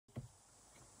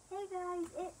Hey guys,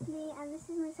 it's me and this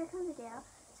is my second video.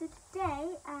 So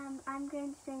today I'm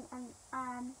going to do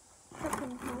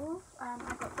shopping haul. I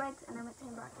got breads and I went to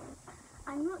Bargains.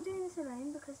 I'm not doing this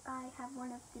alone because I have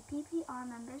one of the PPR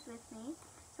members with me.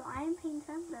 So I am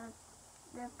Painter,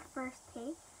 the first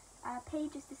P.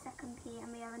 Paige is the second P,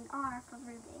 and we have an R for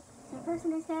Ruby. So the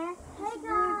person is here. Hey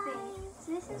guys! Ruby.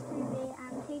 So this is Ruby,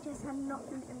 and Paige has not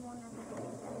been in one of the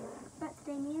videos yet. But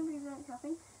today me and Ruby went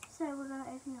shopping, so we're going to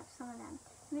open up some of them.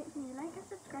 Make sure you like and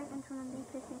subscribe and turn on the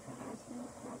post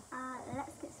notifications.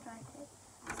 Let's get started.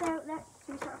 So should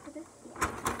we start off with this?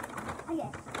 Yeah. Okay,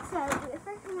 so the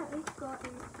first thing that we've got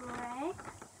is bread.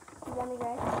 Yummy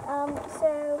bread.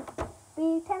 So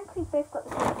we technically both got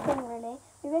the same thing really.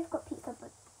 We both got pizza,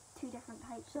 but two different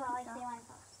types. So I say mine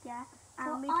first. Yeah.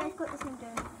 So we both got the same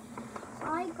donut.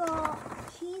 I got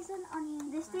cheese and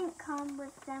onion. This didn't come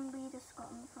with them, we just got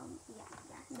them from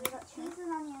So we got cheese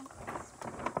and onion crisp.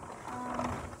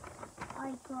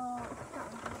 I got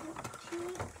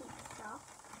cheese pizza.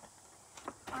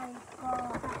 I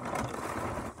got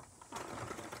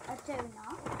a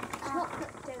donut,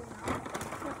 chocolate donut.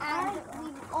 And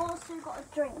we've also got a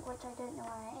drink, which I don't know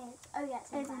where it is. Oh yeah,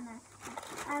 it's in there.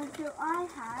 And so I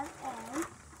have a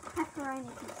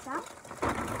pepperoni pizza.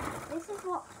 This is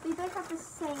what we both have the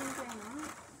same donut.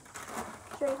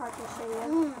 It's really hard to show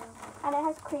you. And it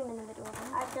has cream in the middle of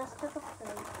it. I just took a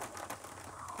plate.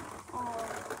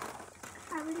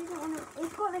 I really don't want to.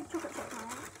 It's got like chocolate chips on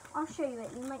it. I'll show you it.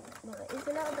 You might know it. It's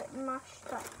a little bit mushed,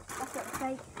 but that's what it's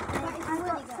like. I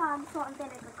got some salt and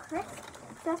vinegar crisp.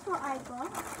 That's what I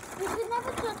got. You should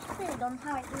never judge food on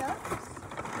how it looks.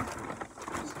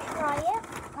 Just try it,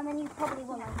 and then you probably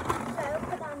will like it. So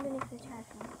put that underneath the chair.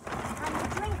 And the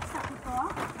drinks that we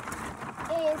got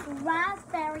is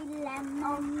raspberry lemon.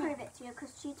 I'll prove it to you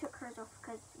because she took hers off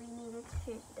because we needed to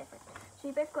choose the different. So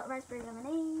we both got raspberry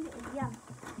lemonade. Yum.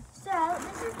 So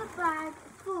this is the bag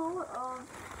full of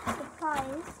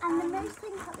supplies. And the most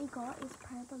things that we got is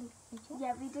probably fidget.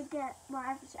 Yeah, we did get, well,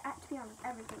 to be honest,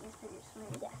 everything is fidget for me.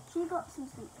 Yeah. She got some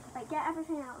sweets. Like, get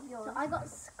everything out of yours. So I got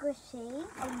squishy.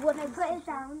 Put it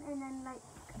down and then, like,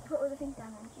 put all the things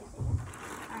down and choose it.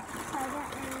 Alright, so that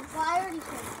is... Well, I already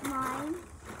showed mine.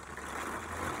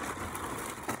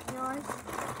 Yours.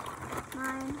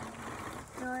 Mine.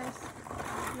 Yours.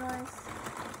 Yours.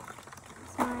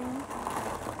 It's mine.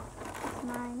 It's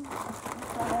mine. That's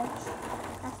rubbish.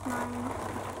 That's mine.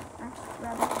 That's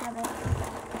rubbish.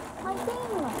 my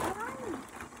thing.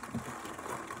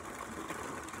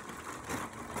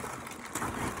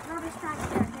 Rubbish bag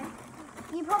there, okay?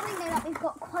 You probably know that we've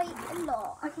got quite a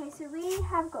lot. Okay, so we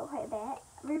have got quite a bit.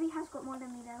 Ruby has got more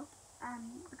than me though,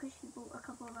 because she bought a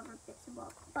couple of other bits and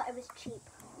bobs. But it was cheap.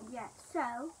 Yeah,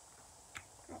 so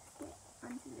let's get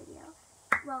onto the video.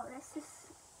 Well, let's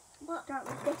just start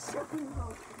with this shopping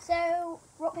haul. So,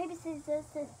 rock, paper, scissors.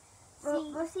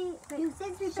 We'll see. Who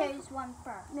Since we shows one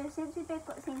first? No, since we both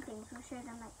got the same things, we'll show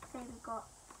them. Like, say we got,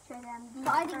 show them. These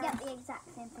But I didn't first. get the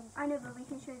exact same thing. I know, but we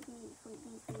can show these for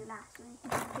you last, so we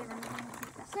can show them and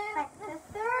stuff. So Right, the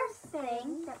first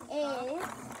thing that we got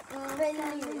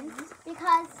is balloons,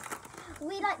 because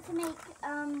we like to make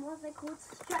what are they called,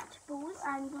 stretch balls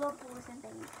and blow balls and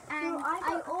things. and So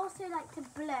I also like to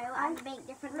blow and make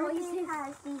different Ruby noises.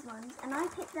 has these ones, and I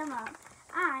picked them up.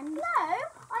 And No,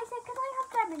 I said can I have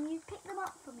them and you pick them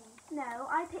up for me. no,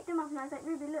 I picked them up and I was like,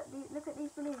 Ruby, look at these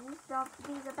balloons.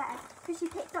 These are better. So she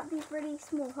picked up these really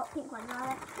small hot pink ones, and I was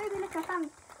like, Ruby, look, I found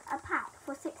a pack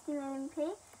for 60 million P,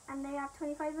 and they have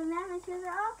 25 in them. And she was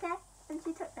like, oh, okay, and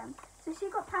she took them. So she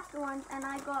got pastel ones, and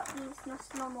I got these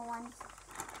normal ones.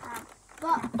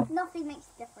 But nothing makes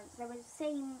a difference. They were the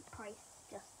same price,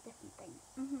 just different things.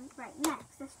 Right,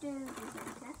 next, let's do these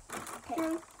ones, yeah?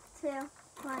 Okay. 3, 2,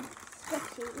 1.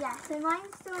 Squishy. Yeah, so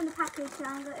mine's still in the package, so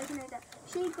I'm going to open it up.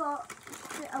 She got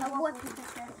a wobble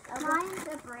cushion. Mine's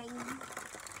a brain.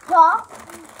 But,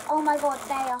 oh my god,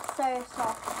 they are so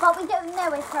soft. But we don't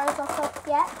know if hers are soft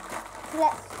yet. So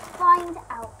let's find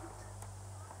out.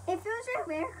 It feels really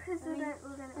weird because we're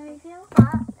Let me going to feel.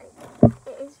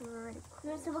 but it is really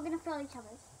cool. So we're going to feel each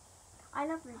other's. I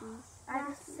love rubies. I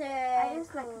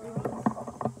just like cool.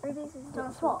 rubies. Rubies is Do you want not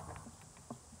to swap?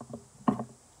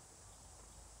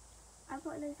 I've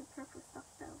got loads of purple stuff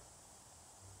though.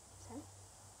 So?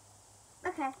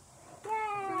 Okay.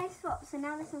 Yay! So we swapped, so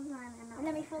now this one's mine and that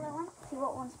Let me feel that one. See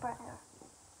what one's better.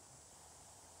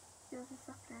 yours is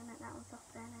softer in it, that one's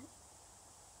softer in it.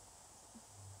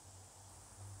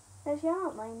 Those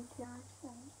aren't mine, to be honest.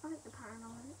 I like the pattern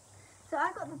on it. So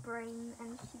I got the brain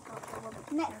and she got the wobble.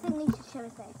 Next thing we should show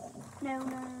is this. No.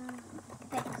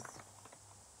 This.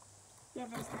 Yeah,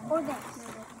 this then. Or this.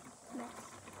 No,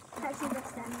 this. Actually,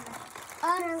 this then.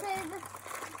 So the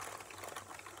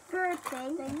third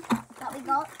thing that we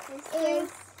got is is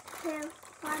 3, 2,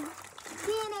 1.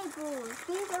 DNA balls.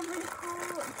 These are really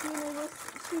cool DNA balls.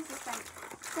 Choose this thing.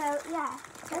 So yeah,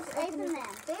 let's open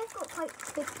them. They've got quite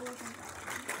big balls inside.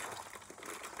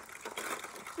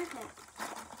 Look at it.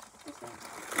 This way.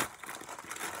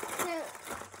 So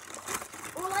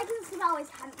all I can smell is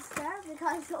hamster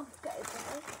because of go.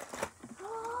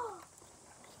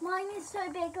 Mine is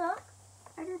so big, look.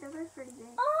 I know, they're both pretty big.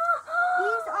 Oh,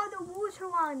 These are the water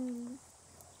ones.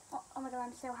 oh my god,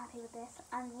 I'm so happy with this.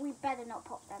 And we better not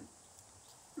pop them.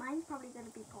 Mine's probably going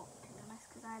to be popped, to be honest,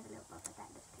 because I have a little brother that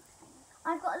just takes things.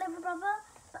 I've got a little brother,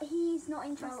 but he's not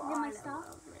interested in my I stuff.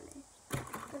 love, really.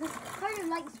 Because Harry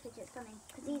likes fidgets, doesn't he?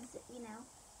 Because he's, you know.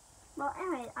 Well,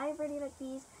 anyway, I really like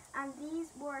these, and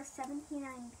these were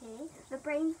 79p. The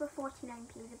brains were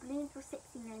 49p. The balloons were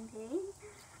 69p.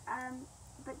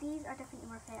 But these are definitely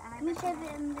worth it. And Let me show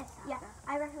them this. Yeah,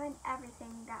 I recommend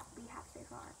everything that we have so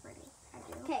far. Really, I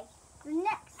do. Okay, the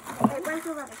next Wait, where's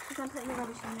the rubbish? Because I'm putting the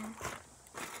rubbish in there.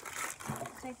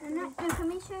 So Can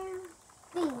we show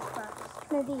these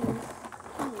first. no these?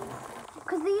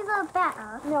 Because these are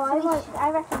better. No, So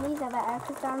I reckon these are better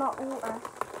because they're not water.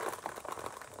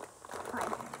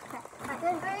 Fine.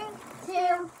 Okay. 3,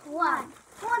 2, 1.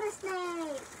 Water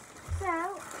snakes. So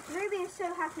Ruby is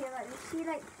so happy about this. She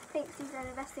thinks these are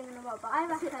the best thing in the world. But I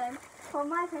reckon, for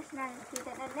my personality,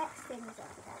 that the next things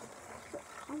are the best. So,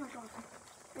 oh my god,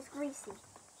 it's greasy.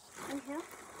 In here,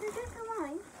 is this for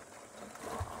mine?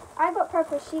 I got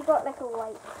purple. She got like a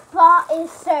white. That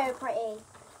is so pretty.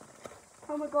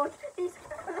 Oh my god, these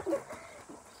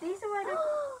are where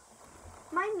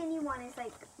my mini one is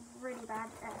like really bad.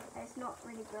 It's not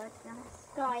really good, to be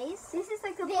honest. Guys, This is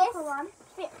like a This- proper one.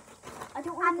 I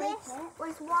don't want And to break this it.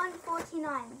 was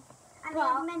 149. And Well,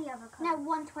 we have many other No, colours.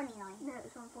 129. No, it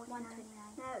was 149.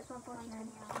 129. No, it was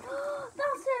 149.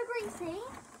 That's so greasy.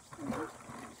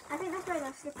 I think that's why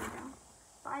they're slippery now.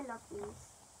 But I love these.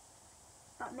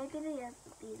 But maybe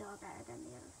these are better than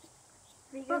the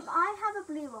others. But I have a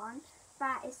blue one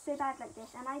that is so bad like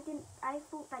this, and I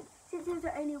thought like since these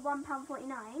are only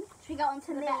 £1.49, Should we go on to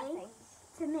To the me, better things?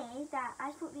 to me that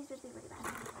I thought these would be really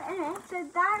bad. But anyway, so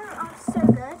that are so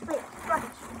good. Wait,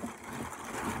 rubbish.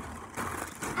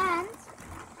 And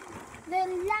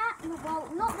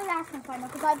not the last and final,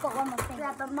 because I've got one more thing.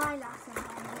 Yeah, but my last one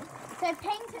finally. So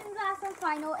painting's last and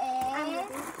final And is...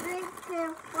 ready? 3,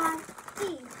 2, 1,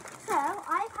 these. So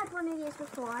I've had one of these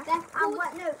before. They're And called-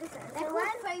 what? No, listen. They're So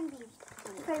called foam beads.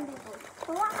 phone people.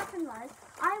 So what happened was,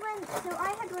 I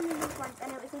had one of these ones,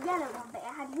 and it was a yellow one, but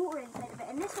it had water inside of it,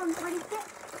 and this one's really thick.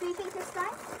 Do you think it's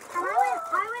nice? And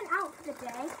I went out for the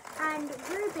day, and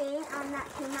Ruby and that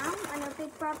came out, and her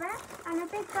big brother,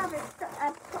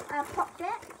 popped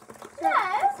it. So, No.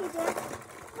 yes, he did.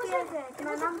 Was Theo it did.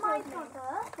 my mum brother? told me.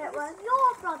 It It was was. your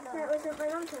brother. No, it wasn't my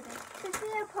mum told me. So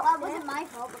Theo Well, it popped it. wasn't my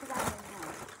fault because I didn't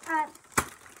know.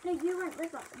 No, you weren't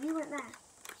with us. You weren't there.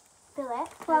 Fill it.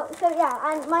 Well, so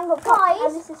yeah, and mine got Guys, popped,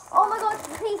 and this is oh my god,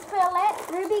 please fill it.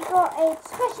 Ruby got a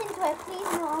Squish into it, please.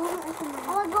 No, I want to open mine.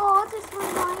 Oh my god, this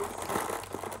was nice.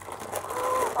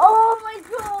 Oh my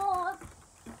god.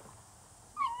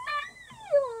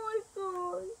 Oh my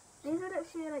god. These are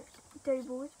actually like dough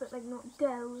balls, but like not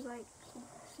dough, like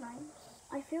slime.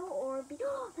 I feel Orby.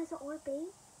 Oh, there's an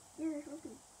Orby. Yeah, there's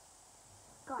Orbeez.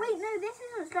 Guys. Wait, no, this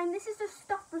isn't slime. This is just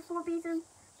stuff with Orbeez and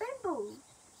foam balls.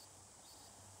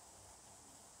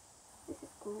 This is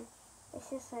cool.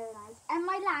 This is so nice. And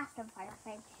my last and final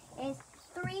thing is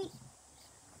three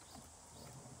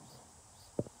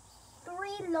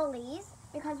lollies,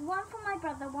 because one for my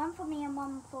brother, one for me, and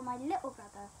one for my little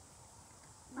brother.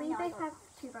 We both have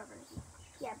two brothers.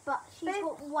 Yeah, but she's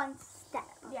Both- got one step.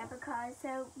 Yeah, because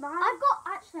so mine.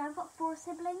 I've got 4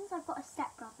 siblings. I've got a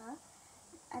step brother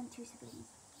and 2 siblings.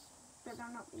 But they're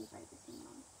not these like the same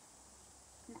one.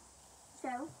 No.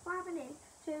 So what happened is,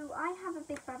 so I have a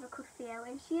big brother called Theo,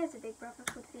 and she has a big brother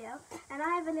called Theo, and I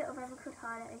have a little brother called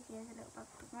Harlow, and she has a little brother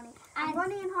called Ronnie. And And-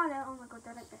 Ronnie and Harlow, oh my god,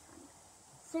 they're like best friends.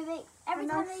 So every And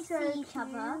time they're they so see each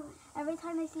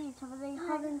other, they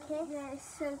hug and kiss. Yeah, it's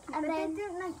so cute. And but then- they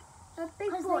don't like they're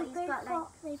big 'Cause boys, they but like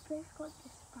both got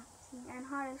dyspraxia. and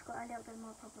Harlow's got a little bit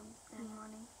more problems than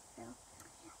Ronnie, so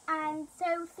And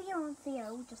so Theo and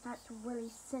Theo just act really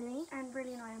silly. and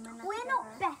really annoying when they're We're together.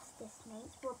 not bestest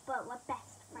mates, but we're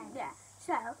best friends. Yeah.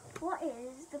 So what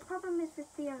is the problem is with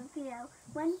Theo and Theo?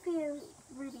 When Theo,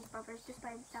 Ruby's brother, is just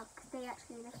by himself because they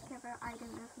actually live together. I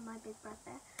don't know for my big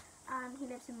brother. He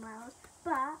lives in Wales.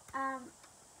 But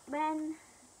when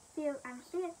Theo and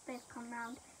Theo both come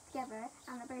round together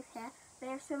and they're both here,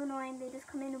 they're so annoying. They just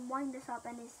come in and wind us up,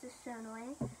 and it's just so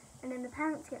annoying. and then the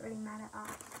parents get really mad at us.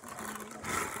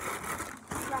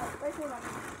 Right, where's your mum?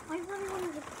 I really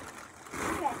wanted to...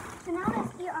 Okay, so now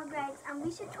let's eat our grapes, and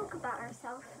we should talk about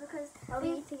ourselves because... Are we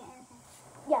eating it in here?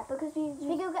 Yeah, because Should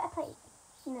we go get a plate?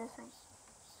 No, it's fine.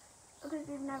 Because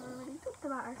we've never really talked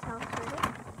about ourselves, really.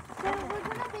 So we're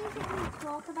going to basically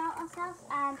talk about ourselves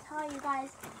and tell you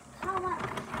guys how much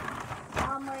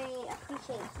we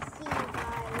appreciate to see you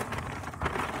guys.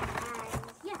 And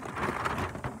yeah.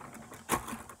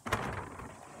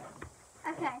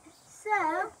 Okay,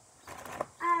 so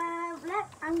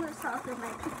I'm going to start off with my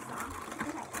pizza.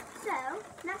 Okay, so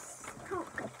let's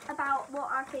talk about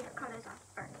what our favourite colours are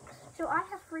first. So I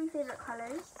have 3 favourite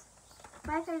colours.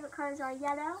 My favourite colours are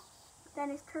yellow, then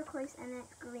it's turquoise, and then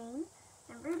it's green.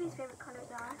 And Ruby's favourite colours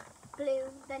are Blue,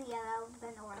 then yellow,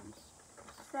 then orange.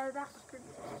 so that's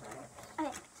Ruby's favourite colour.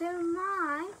 Okay, so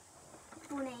my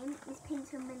full name is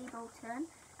Painter Millie Bolton,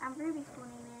 and Ruby's full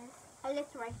name is.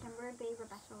 Alliteration, Ruby,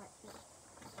 Rebecca, Richard.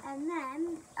 And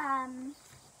then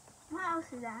what else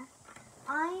is there?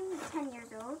 I'm 10 years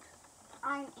old.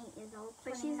 I'm 8 years old,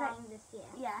 But but she's she's like- this year.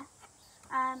 Yeah.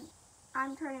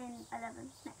 I'm turning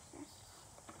 11 next year.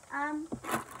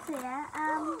 So yeah.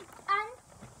 And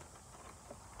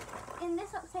in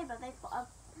this October, they've got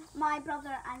my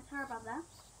brother and her brother.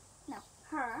 No,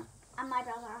 her and my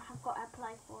brother have got to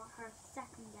apply for her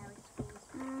secondary schools.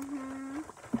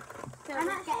 So I'm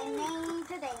it's getting actually-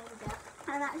 major danger.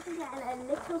 I'm actually getting a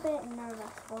little bit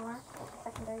nervous for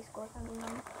secondary school, if I'm being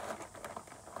honest.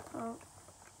 Oh.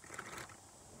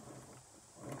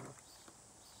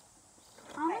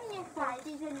 I'm in year 5.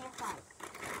 She's in year 5.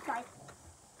 Guys,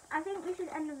 I think we should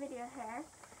end the video here.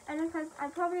 And because I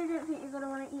probably don't think you're gonna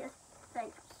want to eat us,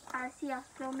 like, see us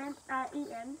filming,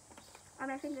 eating.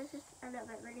 And I think this is a little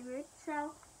bit really rude.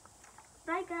 So,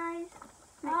 bye guys.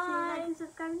 Make sure you like and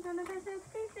subscribe and turn on those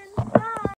notifications. Bye.